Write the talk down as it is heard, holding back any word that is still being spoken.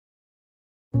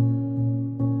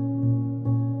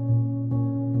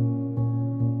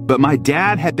But my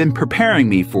dad had been preparing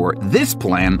me for this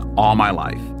plan all my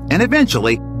life. And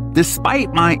eventually,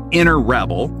 despite my inner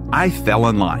rebel, I fell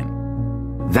in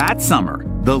line. That summer,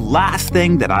 the last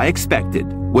thing that I expected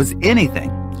was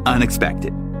anything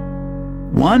unexpected.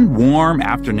 One warm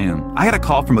afternoon, I had a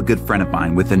call from a good friend of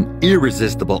mine with an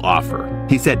irresistible offer.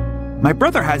 He said, "My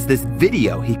brother has this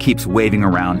video he keeps waving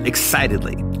around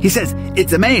excitedly. He says,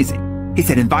 it's amazing. He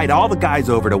said, invite all the guys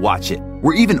over to watch it.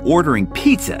 We're even ordering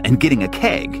pizza and getting a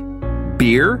keg."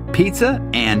 Beer, pizza,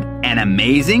 and an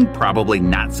amazing, probably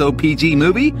not so PG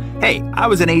movie? Hey, I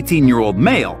was an 18-year-old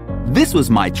male. This was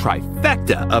my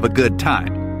trifecta of a good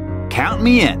time. "Count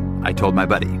me in," I told my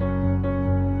buddy.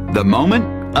 The moment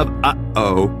of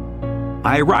uh-oh.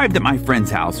 I arrived at my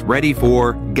friend's house ready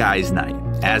for guys' night.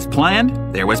 As planned,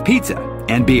 there was pizza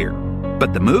and beer.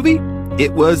 But the movie?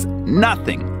 It was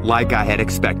nothing like I had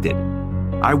expected.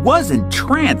 I was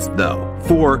entranced, though.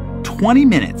 For 20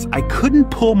 minutes, I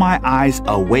couldn't pull my eyes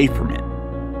away from it.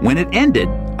 When it ended,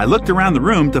 I looked around the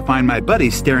room to find my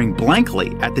buddies staring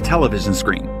blankly at the television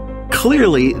screen.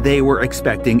 Clearly, they were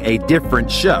expecting a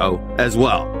different show as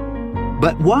well.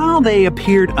 But while they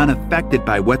appeared unaffected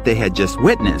by what they had just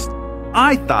witnessed,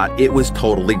 I thought it was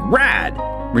totally rad.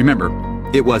 Remember,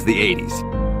 it was the 80s.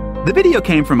 The video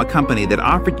came from a company that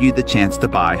offered you the chance to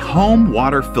buy home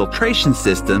water filtration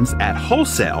systems at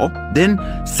wholesale, then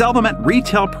sell them at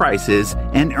retail prices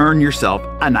and earn yourself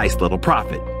a nice little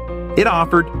profit. It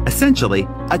offered, essentially,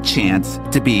 a chance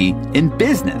to be in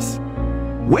business.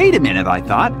 Wait a minute, I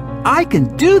thought. I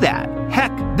can do that.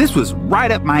 Heck, this was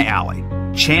right up my alley.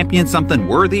 Champion something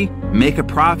worthy, make a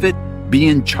profit, be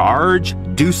in charge,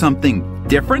 do something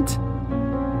different.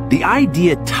 The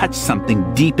idea touched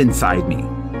something deep inside me.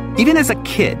 Even as a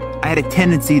kid, I had a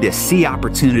tendency to see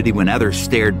opportunity when others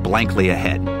stared blankly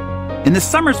ahead. In the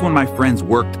summers when my friends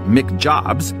worked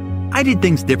jobs, I did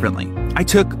things differently. I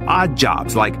took odd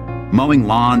jobs like mowing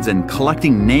lawns and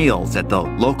collecting nails at the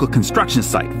local construction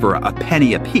site for a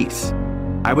penny apiece.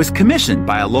 I was commissioned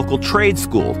by a local trade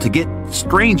school to get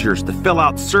strangers to fill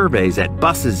out surveys at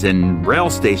buses and rail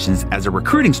stations as a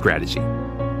recruiting strategy.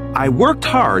 I worked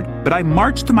hard, but I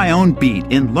marched to my own beat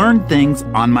and learned things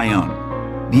on my own.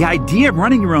 The idea of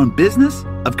running your own business,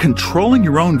 of controlling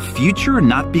your own future and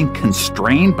not being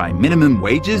constrained by minimum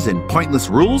wages and pointless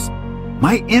rules,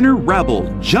 my inner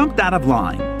rebel jumped out of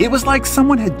line. It was like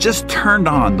someone had just turned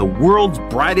on the world's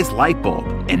brightest light bulb,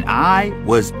 and I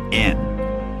was in.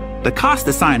 The cost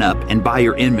to sign up and buy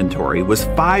your inventory was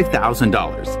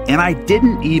 $5,000, and I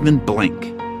didn't even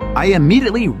blink. I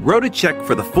immediately wrote a check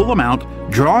for the full amount,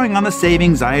 drawing on the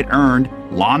savings I had earned,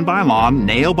 lawn by lawn,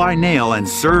 nail by nail, and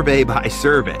survey by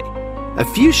survey. A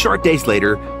few short days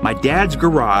later, my dad's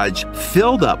garage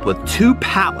filled up with 2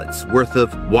 pallets worth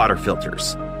of water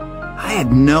filters. I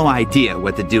had no idea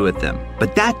what to do with them,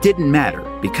 but that didn't matter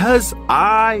because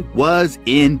I was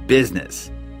in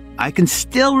business. I can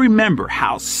still remember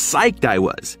how psyched I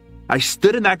was. I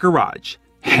stood in that garage,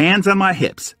 hands on my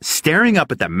hips, staring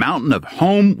up at the mountain of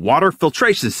home water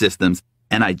filtration systems,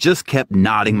 and I just kept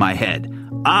nodding my head.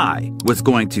 I was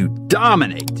going to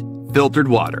dominate filtered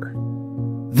water.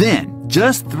 Then,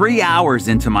 just 3 hours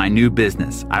into my new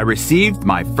business, I received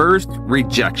my first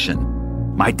rejection.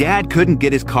 My dad couldn't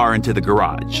get his car into the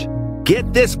garage.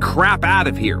 "Get this crap out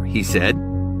of here," he said.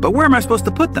 "But where am I supposed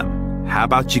to put them?" "How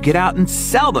about you get out and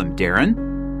sell them, Darren?"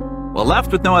 Well,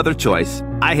 left with no other choice,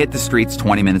 I hit the streets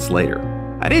 20 minutes later.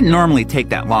 I didn't normally take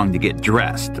that long to get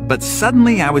dressed, but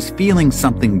suddenly I was feeling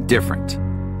something different.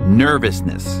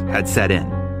 Nervousness had set in.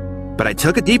 But I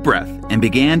took a deep breath and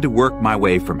began to work my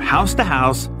way from house to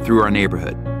house through our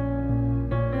neighborhood.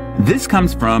 This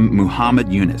comes from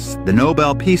Muhammad Yunus, the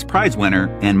Nobel Peace Prize winner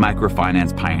and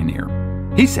microfinance pioneer.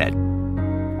 He said,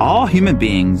 "All human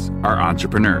beings are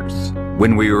entrepreneurs.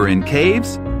 When we were in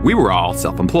caves, we were all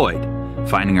self-employed,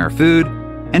 finding our food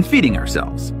and feeding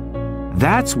ourselves.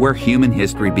 That's where human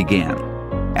history began.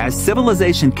 As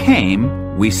civilization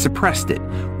came, we suppressed it.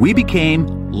 We became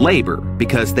labor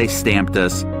because they stamped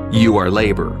us, 'You are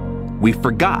labor.' We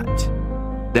forgot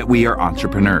that we are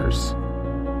entrepreneurs."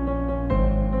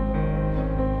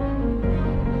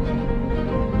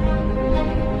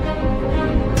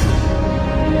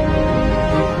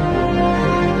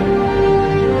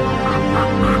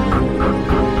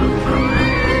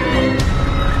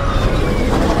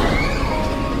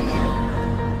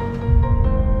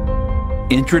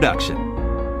 Introduction.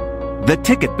 The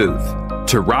ticket booth.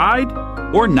 To ride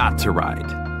or not to ride.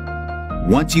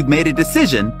 Once you've made a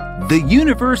decision, the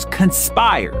universe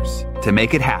conspires to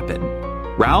make it happen.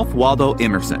 Ralph Waldo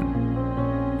Emerson.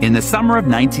 In the summer of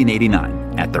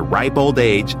 1989, at the ripe old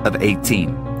age of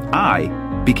 18, I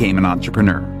became an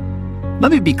entrepreneur.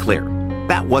 Let me be clear,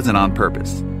 that wasn't on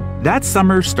purpose. That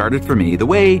summer started for me the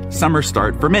way summers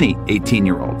start for many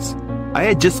 18-year-olds. I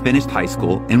had just finished high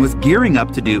school and was gearing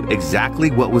up to do exactly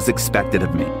what was expected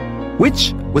of me,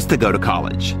 which was to go to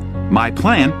college. My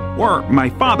plan, or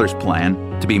my father's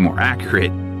plan, to be more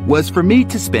accurate, was for me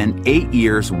to spend 8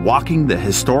 years walking the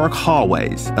historic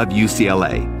hallways of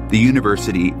UCLA, the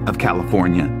University of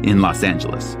California in Los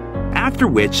Angeles. After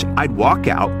which, I'd walk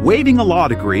out waving a law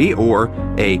degree or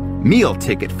a meal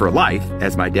ticket for life,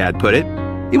 as my dad put it.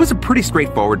 It was a pretty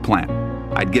straightforward plan.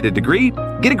 I'd get a degree,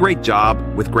 get a great job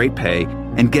with great pay,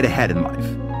 and get ahead in life.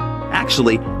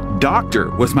 Actually, doctor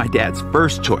was my dad's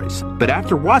first choice, but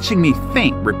after watching me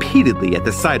faint repeatedly at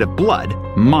the sight of blood,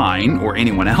 mine or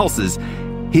anyone else's,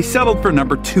 he settled for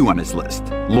number 2 on his list,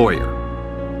 lawyer.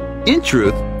 In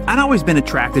truth, I'd always been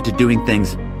attracted to doing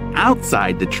things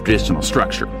outside the traditional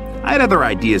structure. I had other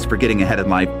ideas for getting ahead in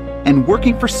life, and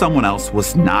working for someone else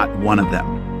was not one of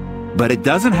them. But it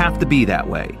doesn't have to be that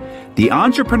way. The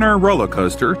Entrepreneur Roller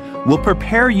Coaster will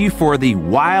prepare you for the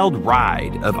wild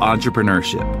ride of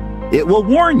entrepreneurship. It will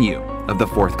warn you of the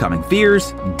forthcoming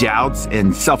fears, doubts,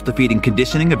 and self-defeating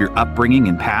conditioning of your upbringing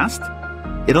and past.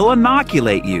 It'll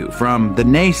inoculate you from the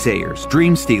naysayers,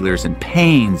 dream stealers, and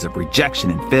pains of rejection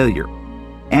and failure,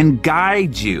 and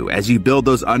guide you as you build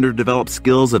those underdeveloped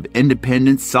skills of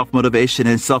independence, self-motivation,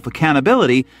 and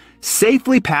self-accountability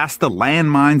safely past the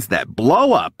landmines that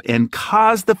blow up and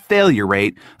cause the failure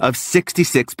rate of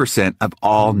 66% of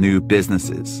all new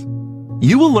businesses.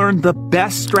 You will learn the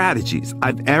best strategies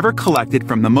I've ever collected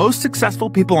from the most successful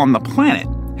people on the planet,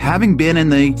 having been in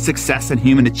the success and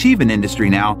human achievement industry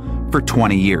now for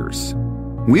 20 years.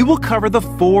 We will cover the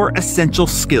 4 essential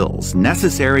skills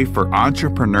necessary for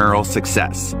entrepreneurial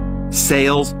success: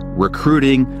 sales,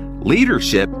 recruiting,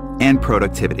 leadership, and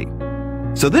productivity.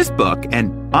 So this book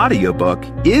and audiobook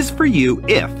is for you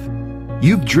if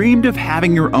you've dreamed of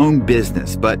having your own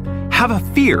business but have a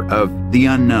fear of the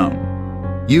unknown.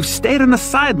 You've stayed on the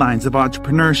sidelines of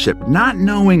entrepreneurship, not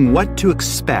knowing what to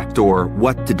expect or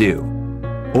what to do.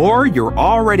 Or you're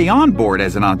already on board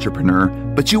as an entrepreneur,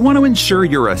 but you want to ensure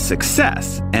you're a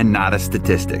success and not a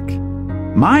statistic.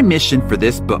 My mission for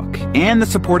this book and the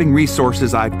supporting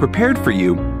resources I've prepared for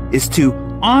you is to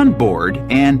onboard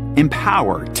and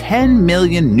empower 10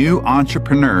 million new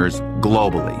entrepreneurs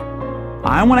globally.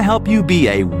 I want to help you be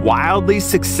a wildly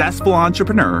successful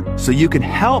entrepreneur so you can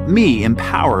help me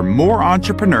empower more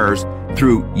entrepreneurs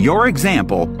through your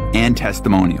example and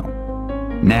testimonial.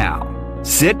 Now,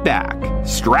 sit back,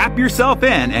 strap yourself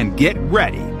in, and get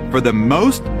ready for the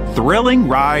most thrilling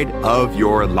ride of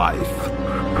your life.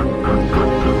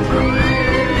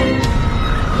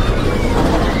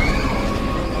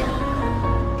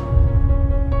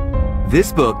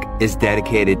 This book is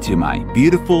dedicated to my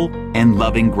beautiful and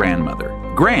loving grandmother,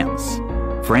 Grams,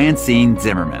 Francine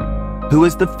Zimmerman, who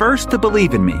was the first to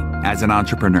believe in me as an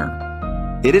entrepreneur.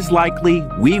 It is likely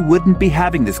we wouldn't be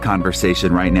having this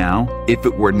conversation right now if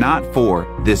it were not for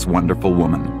this wonderful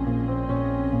woman.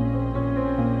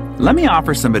 Let me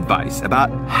offer some advice about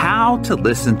how to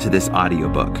listen to this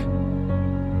audiobook.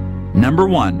 Number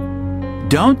 1,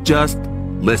 don't just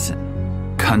listen.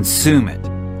 Consume it.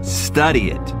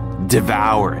 Study it.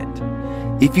 Devour it.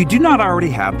 If you do not already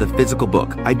have the physical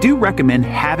book, I do recommend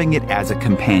having it as a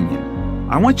companion.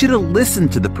 I want you to listen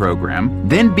to the program,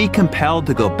 then be compelled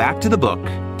to go back to the book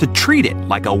to treat it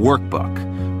like a workbook,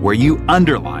 where you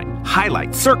underline,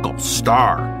 highlight, circle,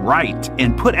 star, write,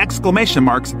 and put exclamation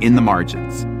marks in the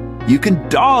margins. You can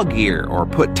dog ear or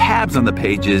put tabs on the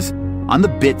pages on the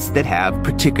bits that have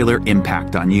particular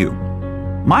impact on you.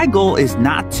 My goal is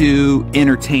not to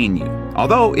entertain you,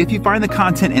 although if you find the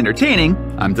content entertaining,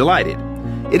 I'm delighted.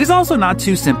 It is also not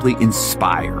to simply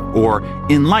inspire or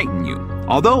enlighten you,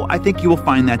 although I think you will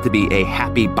find that to be a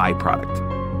happy byproduct.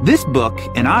 This book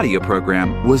and audio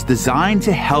program was designed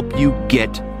to help you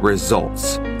get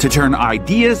results, to turn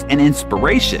ideas and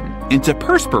inspiration into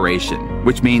perspiration,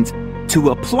 which means to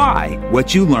apply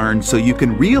what you learn so you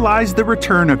can realize the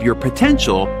return of your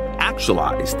potential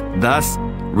actualized, thus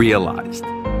realized.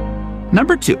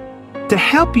 Number 2, to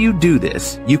help you do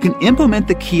this, you can implement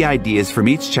the key ideas from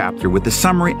each chapter with the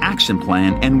summary action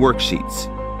plan and worksheets.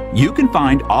 You can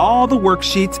find all the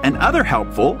worksheets and other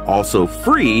helpful, also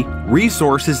free,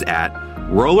 resources at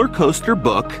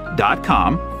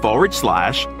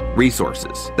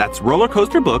rollercoasterbook.com/resources. That's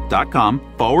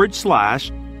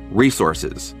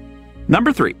rollercoasterbook.com/resources.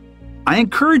 Number 3, I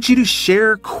encourage you to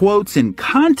share quotes and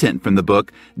content from the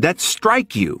book that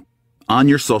strike you on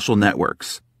your social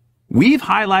networks. We've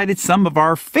highlighted some of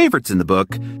our favorites in the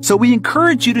book, so we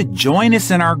encourage you to join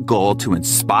us in our goal to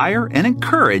inspire and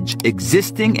encourage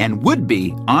existing and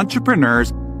would-be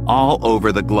entrepreneurs all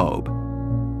over the globe.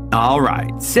 All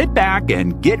right, sit back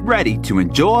and get ready to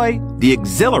enjoy the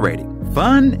exhilarating,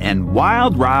 fun, and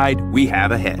wild ride we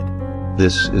have ahead.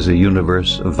 This is a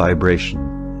universe of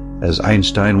vibration. As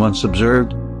Einstein once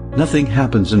observed, nothing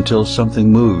happens until something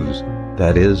moves.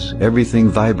 That is, everything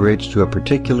vibrates to a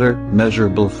particular,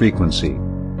 measurable frequency.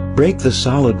 Break the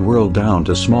solid world down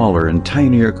to smaller and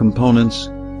tinier components,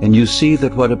 and you see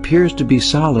that what appears to be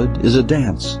solid is a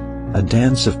dance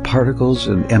of particles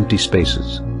and empty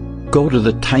spaces. Go to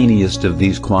the tiniest of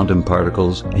these quantum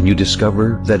particles, and you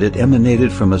discover that it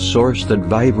emanated from a source that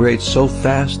vibrates so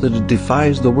fast that it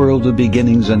defies the world of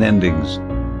beginnings and endings.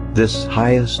 This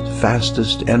highest,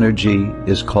 fastest energy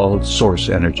is called source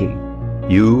energy.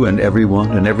 You and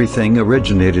everyone and everything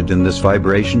originated in this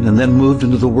vibration and then moved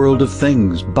into the world of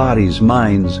things, bodies,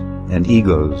 minds, and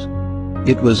egos.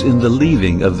 It was in the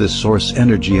leaving of this source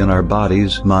energy in our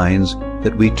bodies, minds,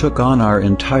 that we took on our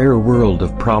entire world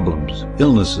of problems,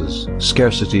 illnesses,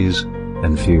 scarcities,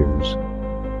 and fears.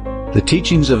 The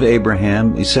teachings of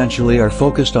Abraham essentially are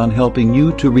focused on helping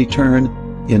you to return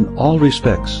in all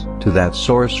respects to that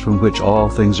source from which all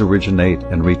things originate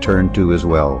and return to as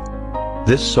well.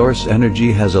 This source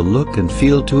energy has a look and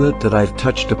feel to it that I've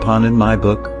touched upon in my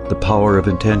book, The Power of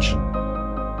Intention.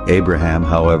 Abraham,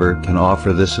 however, can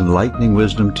offer this enlightening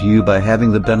wisdom to you by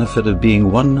having the benefit of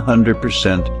being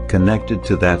 100% connected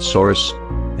to that source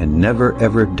and never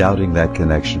ever doubting that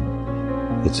connection.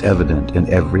 It's evident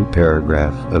in every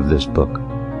paragraph of this book.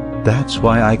 That's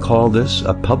why I call this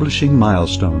a publishing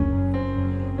milestone.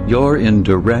 You're in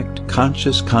direct,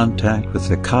 conscious contact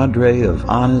with a cadre of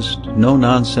honest,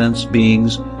 no-nonsense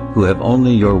beings who have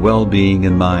only your well-being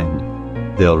in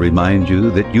mind. They'll remind you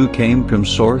that you came from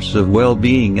source of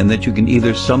well-being and that you can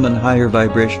either summon higher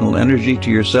vibrational energy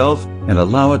to yourself and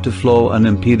allow it to flow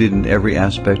unimpeded in every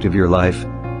aspect of your life,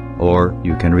 or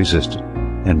you can resist it,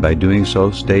 and by doing so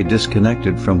stay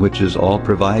disconnected from which is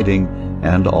all-providing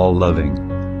and all-loving.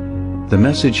 The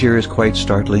message here is quite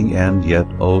startling and yet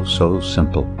oh so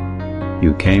simple.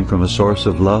 You came from a source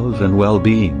of love and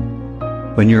well-being.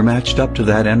 When you're matched up to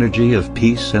that energy of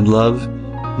peace and love,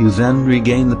 you then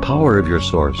regain the power of your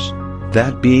source,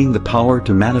 that being the power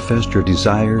to manifest your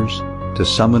desires, to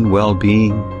summon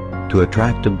well-being, to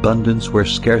attract abundance where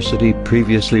scarcity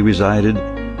previously resided,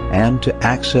 and to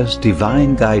access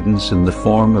divine guidance in the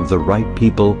form of the right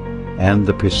people and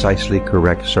the precisely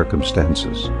correct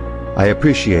circumstances. I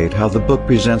appreciate how the book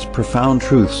presents profound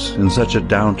truths in such a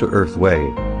down-to-earth way.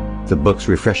 The book's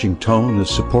refreshing tone is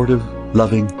supportive,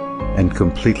 loving, and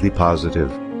completely positive.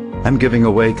 I'm giving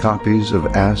away copies of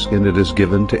Ask and It Is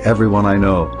Given to everyone I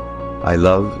know. I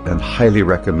love and highly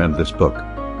recommend this book.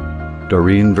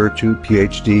 Doreen Virtue,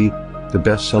 Ph.D., the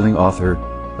best-selling author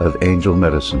of Angel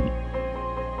Medicine.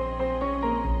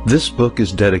 This book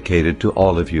is dedicated to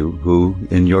all of you who,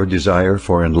 in your desire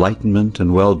for enlightenment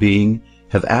and well-being,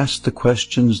 have asked the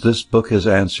questions this book has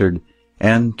answered,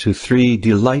 and to 3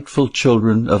 delightful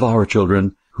children of our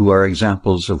children who are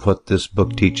examples of what this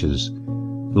book teaches.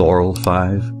 Laurel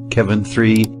 5, Kevin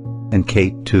 3, and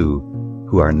Kate 2,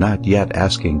 who are not yet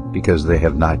asking because they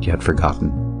have not yet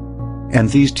forgotten. And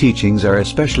these teachings are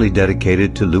especially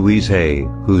dedicated to Louise Hay,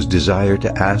 whose desire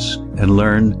to ask and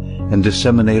learn and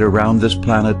disseminate around this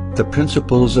planet the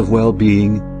principles of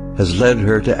well-being has led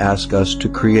her to ask us to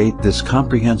create this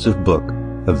comprehensive book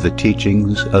of the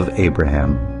teachings of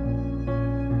Abraham.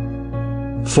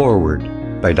 Forward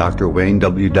by Dr. Wayne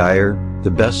W. Dyer, the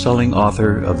best-selling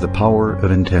author of The Power of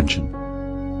Intention.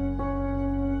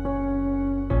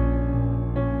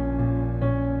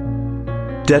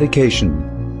 Dedication.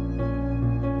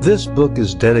 This book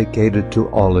is dedicated to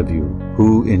all of you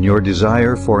who, in your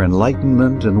desire for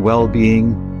enlightenment and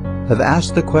well-being, have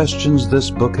asked the questions this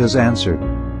book has answered,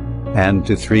 and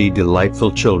to 3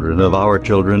 delightful children of our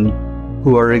children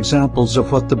who are examples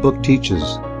of what the book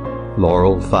teaches,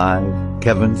 Laurel 5,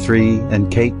 Kevin 3,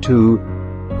 and Kate 2,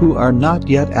 who are not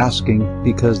yet asking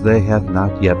because they have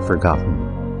not yet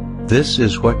forgotten. This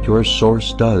is what your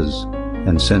source does,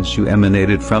 and since you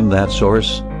emanated from that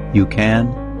source, you can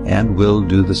and will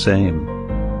do the same.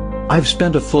 I've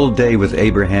spent a full day with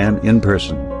Abraham in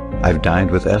person. I've dined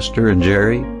with Esther and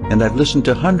Jerry, and I've listened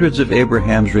to hundreds of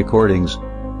Abraham's recordings,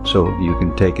 so you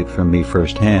can take it from me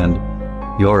firsthand.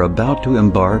 You're about to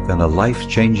embark on a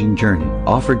life-changing journey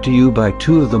offered to you by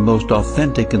 2 of the most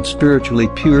authentic and spiritually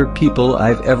pure people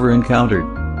I've ever encountered.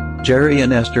 Jerry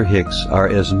and Esther Hicks are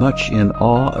as much in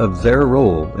awe of their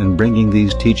role in bringing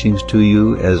these teachings to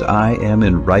you as I am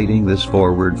in writing this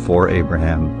foreword for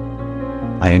Abraham.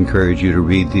 I encourage you to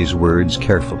read these words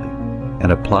carefully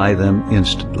and apply them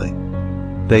instantly.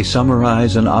 They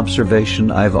summarize an observation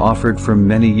I've offered for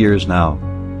many years now.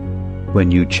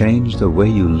 When you change the way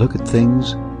you look at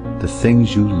things, the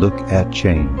things you look at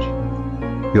change.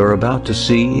 You're about to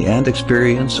see and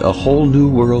experience a whole new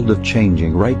world of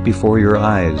changing right before your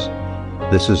eyes.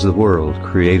 This is the world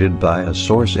created by a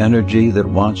source energy that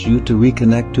wants you to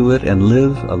reconnect to it and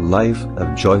live a life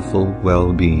of joyful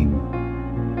well-being.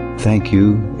 Thank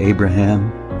you,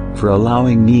 Abraham, for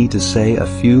allowing me to say a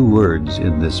few words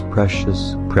in this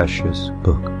precious, precious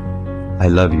book. I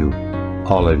love you,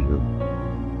 all of you.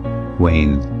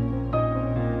 Wayne.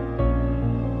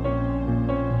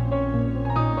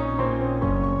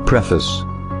 Preface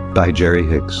by Jerry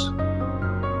Hicks.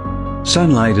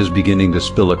 Sunlight is beginning to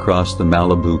spill across the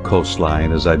Malibu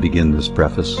coastline as I begin this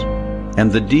preface,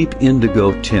 and the deep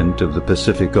indigo tint of the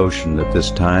Pacific Ocean at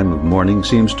this time of morning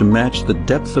seems to match the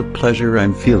depth of pleasure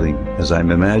I'm feeling as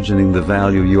I'm imagining the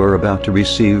value you are about to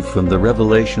receive from the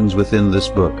revelations within this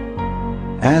book.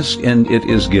 Ask and It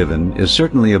Is Given is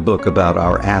certainly a book about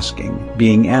our asking,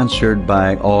 being answered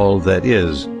by all that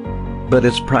is, but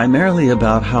it's primarily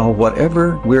about how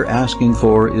whatever we're asking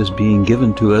for is being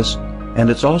given to us, and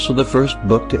it's also the first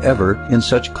book to ever, in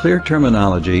such clear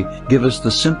terminology, give us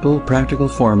the simple, practical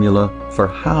formula for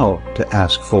how to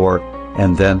ask for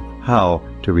and then how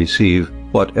to receive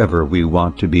whatever we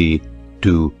want to be,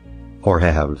 do, or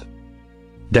have.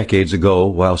 Decades ago,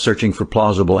 while searching for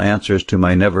plausible answers to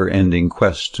my never-ending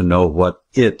quest to know what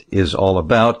it is all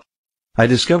about, I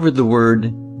discovered the word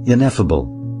ineffable,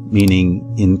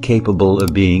 meaning incapable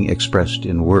of being expressed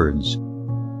in words.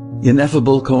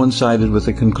 Ineffable coincided with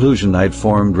the conclusion I'd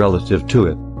formed relative to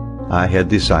it. I had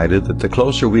decided that the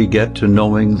closer we get to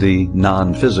knowing the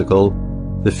non-physical,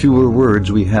 the fewer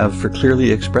words we have for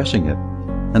clearly expressing it.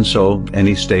 And so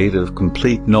any state of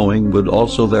complete knowing would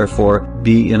also therefore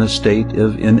be in a state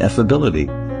of ineffability.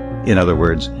 In other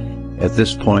words, at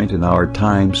this point in our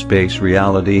time-space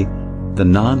reality, the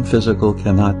non-physical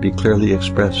cannot be clearly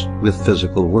expressed with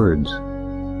physical words.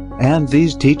 And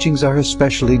these teachings are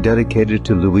especially dedicated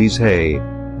to Louise Hay,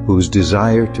 whose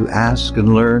desire to ask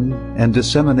and learn and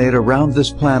disseminate around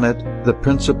this planet the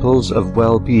principles of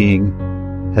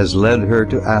well-being has led her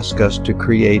to ask us to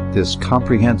create this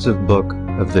comprehensive book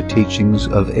of the teachings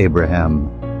of Abraham.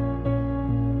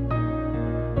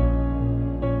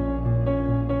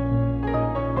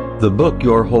 The book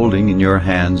you're holding in your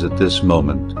hands at this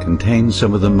moment contains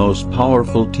some of the most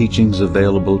powerful teachings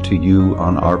available to you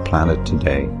on our planet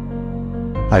today.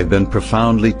 I've been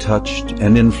profoundly touched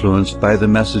and influenced by the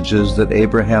messages that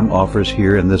Abraham offers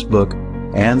here in this book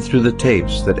and through the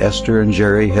tapes that Esther and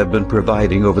Jerry have been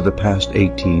providing over the past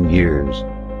 18 years.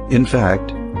 In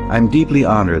fact, I'm deeply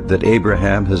honored that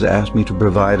Abraham has asked me to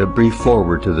provide a brief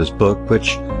foreword to this book,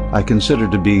 which I consider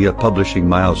to be a publishing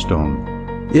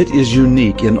milestone. It is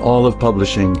unique in all of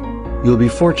publishing. You'll be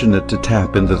fortunate to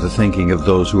tap into the thinking of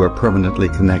those who are permanently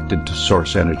connected to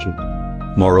source energy.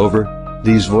 Moreover,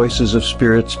 these voices of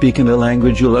spirit speak in a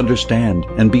language you'll understand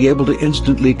and be able to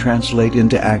instantly translate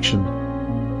into action.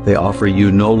 They offer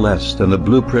you no less than a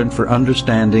blueprint for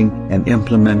understanding and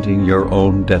implementing your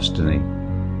own destiny.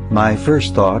 My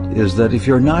first thought is that if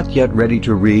you're not yet ready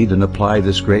to read and apply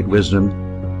this great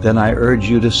wisdom, then I urge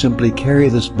you to simply carry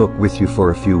this book with you for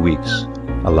a few weeks.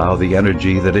 Allow the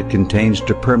energy that it contains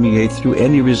to permeate through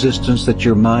any resistance that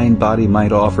your mind-body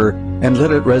might offer, and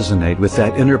let it resonate with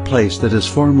that inner place that is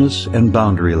formless and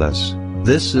boundaryless.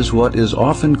 This is what is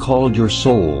often called your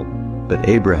soul, but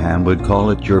Abraham would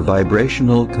call it your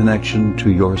vibrational connection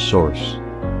to your source.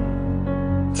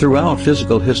 Throughout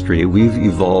physical history, we've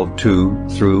evolved to,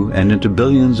 through, and into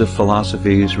billions of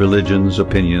philosophies, religions,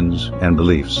 opinions, and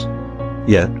beliefs.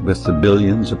 Yet, with the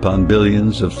billions upon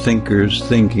billions of thinkers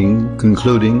thinking,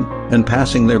 concluding, and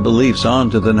passing their beliefs on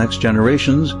to the next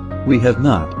generations, we have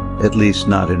not, at least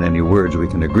not in any words we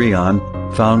can agree on,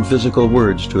 found physical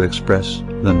words to express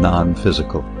the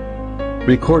non-physical.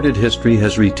 Recorded history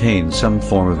has retained some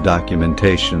form of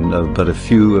documentation of but a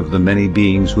few of the many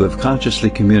beings who have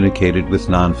consciously communicated with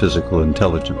non-physical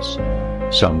intelligence.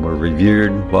 Some were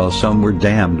revered, while some were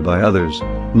damned by others.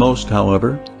 Most,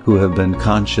 however, who have been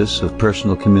conscious of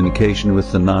personal communication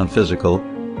with the non-physical,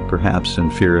 perhaps in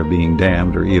fear of being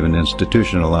damned or even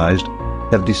institutionalized,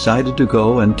 have decided to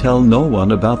go and tell no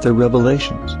one about their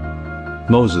revelations.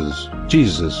 Moses,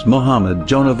 Jesus, Muhammad,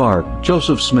 Joan of Arc,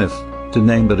 Joseph Smith, to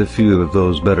name but a few of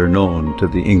those better known to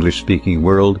the English-speaking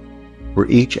world, were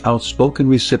each outspoken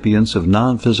recipients of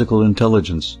non-physical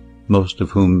intelligence, most of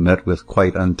whom met with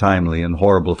quite untimely and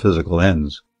horrible physical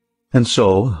ends. And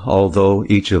so, although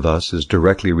each of us is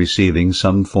directly receiving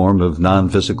some form of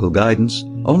non-physical guidance,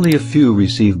 only a few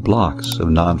receive blocks of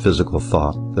non-physical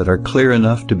thought that are clear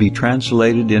enough to be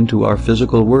translated into our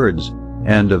physical words,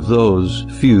 and of those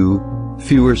few,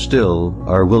 fewer still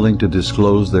are willing to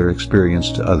disclose their experience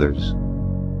to others.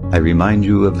 I remind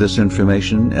you of this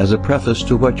information as a preface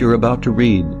to what you're about to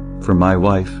read, for my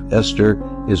wife, Esther,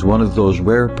 is one of those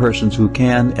rare persons who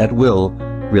can, at will,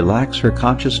 relax her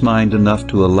conscious mind enough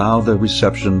to allow the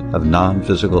reception of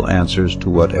non-physical answers to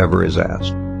whatever is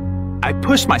asked. I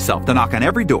pushed myself to knock on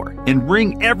every door and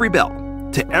ring every bell.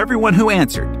 To everyone who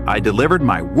answered, I delivered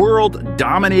my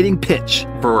world-dominating pitch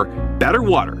for better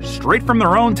water straight from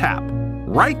their own tap.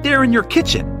 Right there in your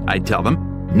kitchen, I'd tell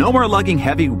them. No more lugging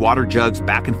heavy water jugs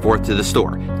back and forth to the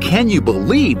store. Can you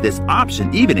believe this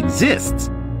option even exists?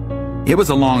 It was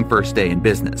a long first day in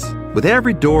business. With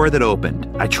every door that opened,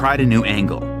 I tried a new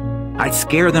angle. I'd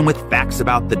scare them with facts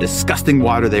about the disgusting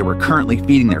water they were currently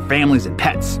feeding their families and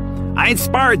pets. I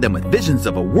inspired them with visions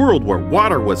of a world where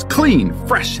water was clean,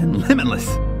 fresh, and limitless.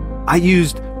 I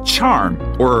used charm,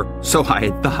 or so I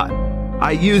had thought.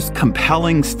 I used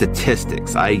compelling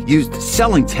statistics. I used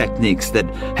selling techniques that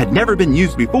had never been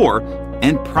used before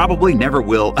and probably never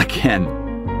will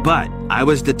again. But I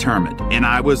was determined and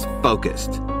I was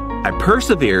focused. I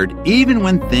persevered even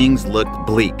when things looked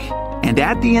bleak. And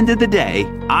at the end of the day,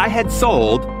 I had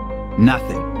sold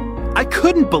nothing. I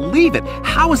couldn't believe it.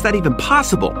 How was that even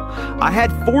possible? I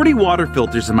had 40 water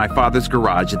filters in my father's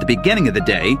garage at the beginning of the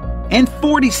day and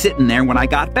 40 sitting there when I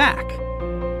got back.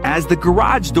 As the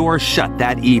garage door shut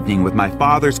that evening with my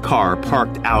father's car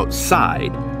parked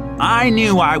outside, I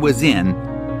knew I was in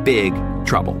big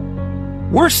trouble.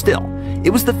 Worse still, it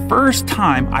was the first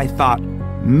time I thought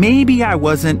maybe I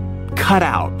wasn't cut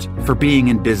out for being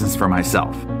in business for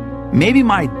myself. Maybe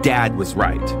my dad was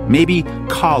right. Maybe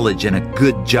college and a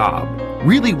good job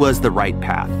really was the right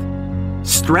path.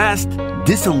 Stressed,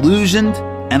 disillusioned,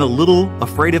 and a little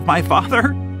afraid of my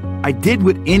father, I did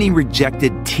what any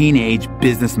rejected teenage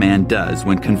businessman does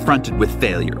when confronted with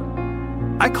failure.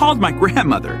 I called my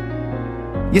grandmother.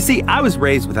 You see, I was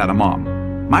raised without a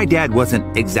mom. My dad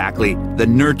wasn't exactly the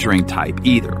nurturing type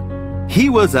either. He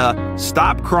was a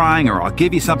stop crying or I'll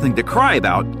give you something to cry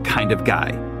about kind of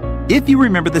guy. If you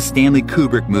remember the Stanley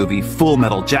Kubrick movie Full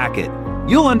Metal Jacket,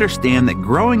 you'll understand that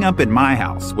growing up in my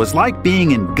house was like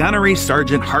being in Gunnery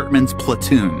Sergeant Hartman's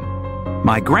platoon.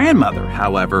 My grandmother,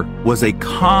 however, was a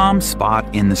calm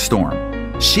spot in the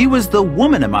storm. She was the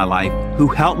woman in my life who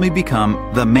helped me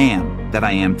become the man that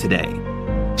I am today.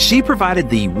 She provided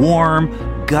the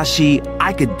warm, gushy,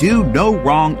 I could do no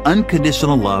wrong,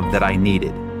 unconditional love that I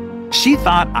needed. She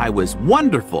thought I was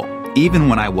wonderful, even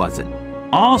when I wasn't.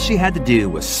 All she had to do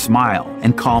was smile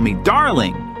and call me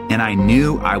darling, and I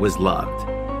knew I was loved.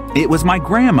 It was my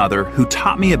grandmother who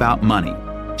taught me about money.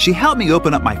 She helped me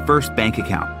open up my first bank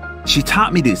account. She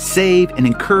taught me to save and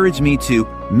encouraged me to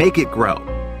make it grow.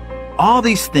 All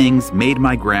these things made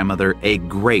my grandmother a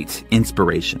great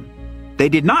inspiration. They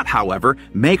did not, however,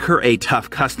 make her a tough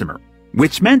customer,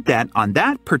 which meant that on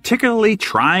that particularly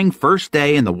trying first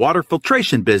day in the water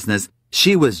filtration business,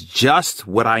 she was just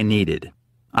what I needed.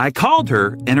 I called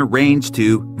her and arranged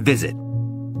to visit.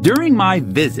 During my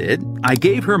visit, I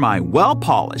gave her my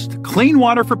well-polished, clean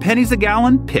water for pennies a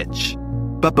gallon pitch.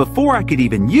 But before I could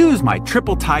even use my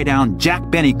triple tie-down Jack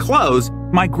Benny clothes,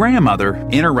 my grandmother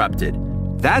interrupted.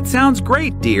 "That sounds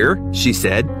great, dear," she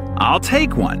said. "I'll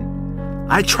take one."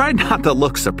 I tried not to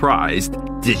look surprised.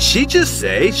 Did she just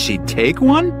say she'd take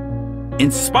one?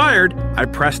 Inspired, I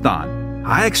pressed on.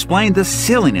 I explained the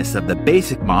silliness of the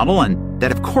basic model and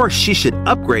that of course she should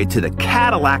upgrade to the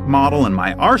Cadillac model in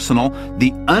my arsenal,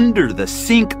 the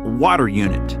under-the-sink water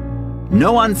unit.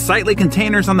 No unsightly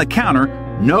containers on the counter,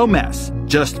 no mess,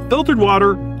 just filtered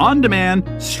water, on demand,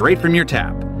 straight from your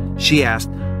tap. She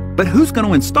asked, "But who's going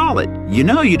to install it? You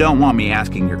know you don't want me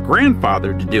asking your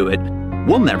grandfather to do it.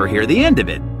 We'll never hear the end of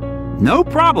it." "No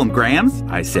problem, Grams,"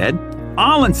 I said.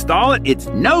 "I'll install it, it's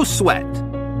no sweat."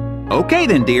 "Okay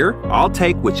then, dear, I'll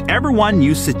take whichever one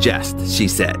you suggest," she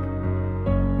said.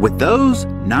 With those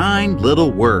 9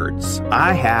 little words,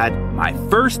 I had my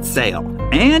first sale,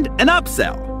 and an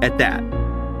upsell at that.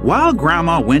 While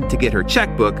Grandma went to get her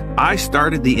checkbook, I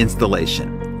started the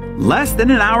installation. Less than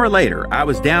an hour later, I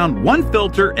was down 1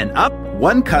 filter and up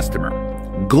 1 customer.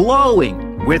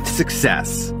 Glowing with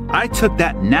success, I took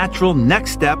that natural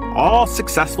next step all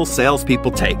successful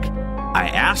salespeople take. I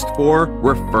asked for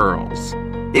referrals.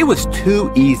 It was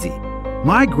too easy.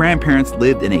 My grandparents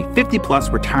lived in a 50-plus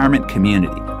retirement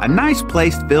community, a nice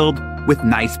place filled with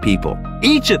nice people,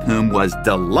 each of whom was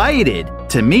delighted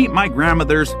to meet my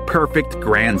grandmother's perfect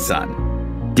grandson.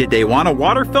 Did they want a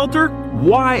water filter?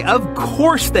 Why, of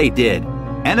course they did.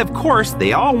 And of course,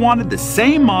 they all wanted the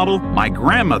same model my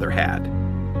grandmother had.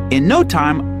 In no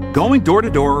time, going door to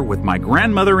door with my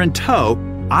grandmother in tow,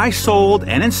 I sold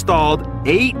and installed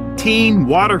 18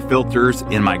 water filters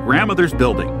in my grandmother's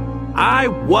building. I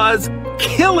was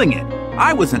killing it.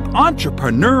 I was an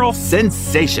entrepreneurial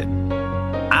sensation.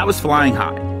 I was flying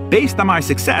high. Based on my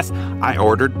success, I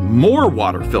ordered more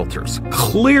water filters.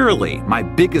 Clearly, my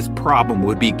biggest problem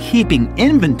would be keeping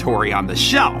inventory on the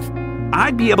shelf.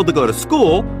 I'd be able to go to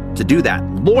school to do that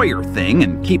lawyer thing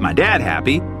and keep my dad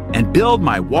happy and build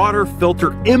my water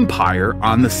filter empire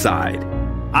on the side.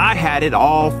 I had it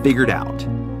all figured out.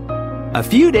 A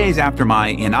few days after my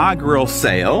inaugural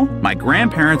sale, my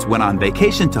grandparents went on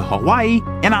vacation to Hawaii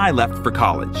and I left for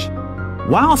college.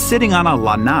 While sitting on a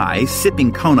lanai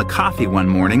sipping Kona coffee one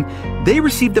morning, they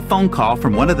received a phone call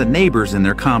from one of the neighbors in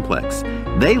their complex.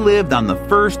 They lived on the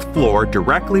first floor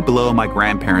directly below my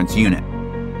grandparents' unit.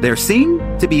 There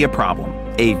seemed to be a problem,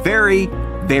 a very,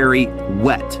 very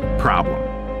wet problem.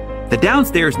 The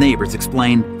downstairs neighbors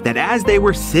explained that as they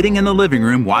were sitting in the living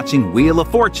room watching Wheel of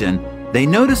Fortune, they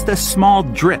noticed a small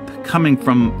drip coming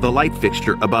from the light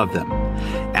fixture above them.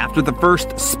 After the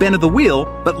first spin of the wheel,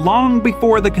 but long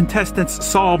before the contestants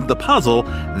solved the puzzle,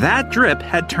 that drip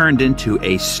had turned into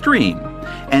a stream,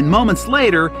 and moments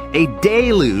later, a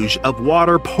deluge of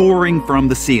water pouring from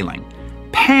the ceiling.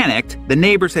 Panicked, the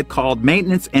neighbors had called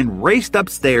maintenance and raced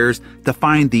upstairs to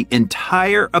find the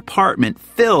entire apartment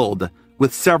filled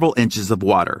with several inches of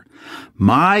water.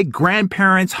 My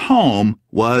grandparents' home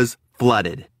was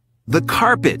flooded. The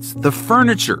carpets, the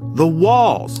furniture, the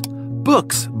walls,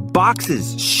 books,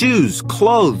 boxes, shoes,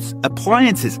 clothes,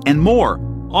 appliances, and more,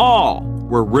 all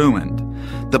were ruined.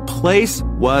 The place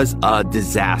was a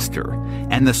disaster.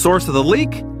 And the source of the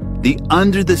leak? The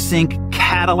under-the-sink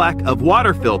Cadillac of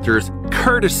water filters,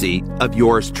 courtesy of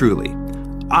yours truly.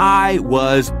 I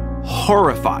was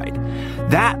horrified.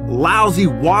 That lousy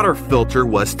water filter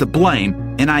was to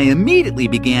blame, and I immediately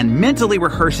began mentally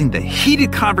rehearsing the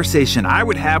heated conversation I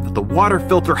would have with the water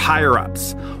filter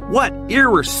higher-ups. What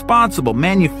irresponsible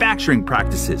manufacturing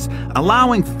practices,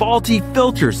 allowing faulty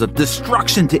filters of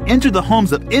destruction to enter the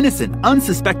homes of innocent,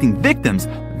 unsuspecting victims.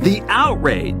 The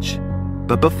outrage.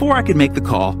 But before I could make the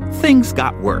call, things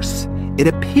got worse. It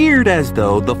appeared as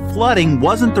though the flooding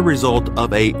wasn't the result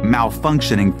of a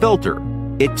malfunctioning filter.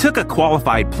 It took a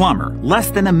qualified plumber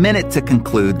less than a minute to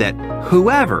conclude that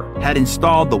whoever had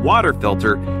installed the water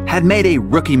filter had made a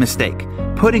rookie mistake,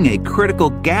 putting a critical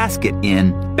gasket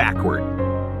in backward.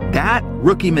 That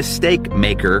rookie mistake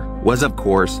maker was, of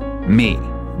course, me,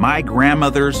 my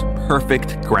grandmother's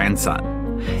perfect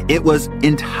grandson. It was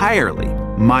entirely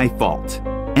my fault.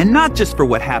 And not just for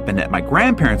what happened at my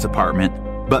grandparents' apartment,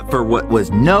 but for what was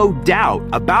no doubt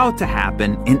about to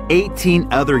happen in 18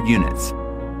 other units.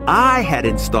 I had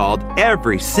installed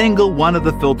every single one of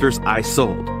the filters I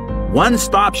sold.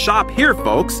 One-stop shop here,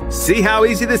 folks. See how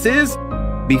easy this is?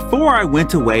 Before I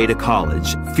went away to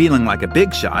college, feeling like a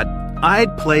big shot,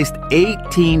 I'd placed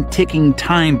 18 ticking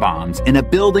time bombs in a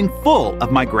building full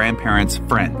of my grandparents'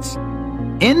 friends.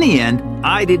 In the end,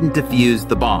 I didn't defuse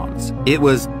the bombs. It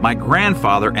was my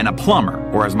grandfather and a plumber,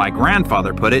 or as my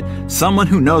grandfather put it, someone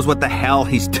who knows what the hell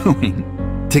he's doing.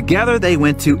 Together, they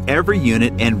went to every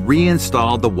unit and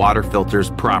reinstalled the water filters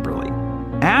properly.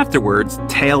 Afterwards,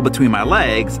 tail between my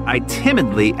legs, I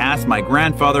timidly asked my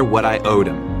grandfather what I owed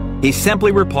him. He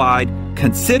simply replied,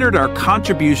 "Considered our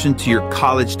contribution to your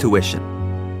college tuition."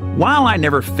 While I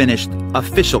never finished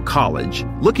official college,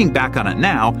 looking back on it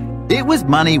now, it was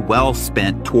money well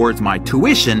spent towards my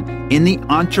tuition in the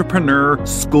Entrepreneur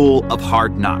School of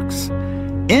Hard Knocks.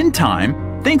 In time,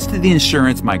 thanks to the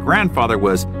insurance my grandfather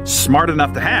was smart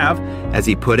enough to have, as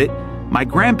he put it, my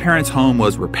grandparents' home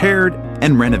was repaired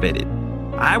and renovated.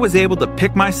 I was able to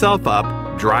pick myself up,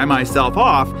 dry myself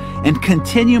off, and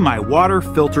continue my water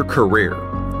filter career.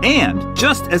 And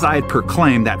just as I had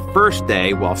proclaimed that first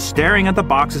day while staring at the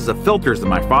boxes of filters in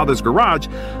my father's garage,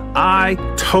 I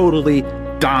totally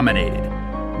dominated.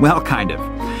 Well, kind of.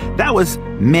 That was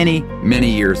many,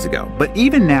 many years ago. But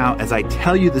even now, as I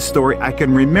tell you the story, I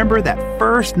can remember that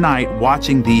first night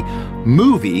watching the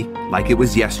movie like it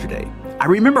was yesterday. I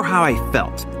remember how I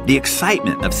felt, the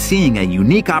excitement of seeing a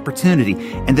unique opportunity,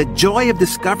 and the joy of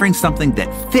discovering something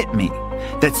that fit me,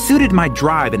 that suited my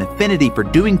drive and affinity for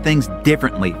doing things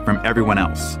differently from everyone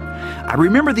else. I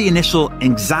remember the initial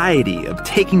anxiety of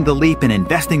taking the leap and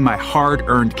investing my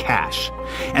hard-earned cash,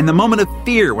 and the moment of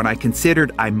fear when I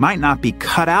considered I might not be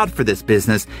cut out for this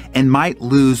business and might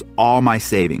lose all my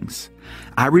savings.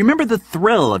 I remember the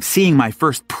thrill of seeing my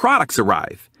first products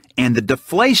arrive, and the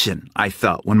deflation I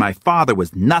felt when my father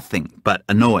was nothing but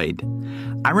annoyed.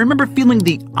 I remember feeling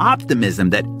the optimism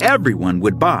that everyone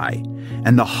would buy,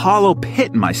 and the hollow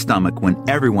pit in my stomach when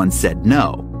everyone said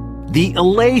no. The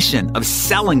elation of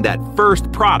selling that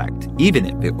first product, even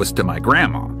if it was to my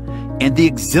grandma, and the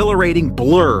exhilarating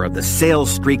blur of the sales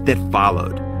streak that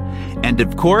followed. And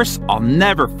of course, I'll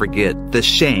never forget the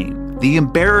shame, the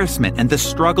embarrassment, and the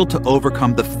struggle to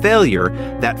overcome the failure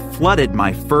that flooded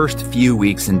my first few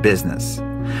weeks in business.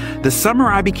 The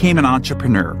summer I became an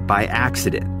entrepreneur by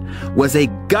accident was a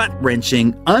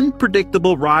gut-wrenching,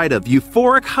 unpredictable ride of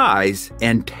euphoric highs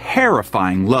and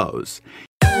terrifying lows.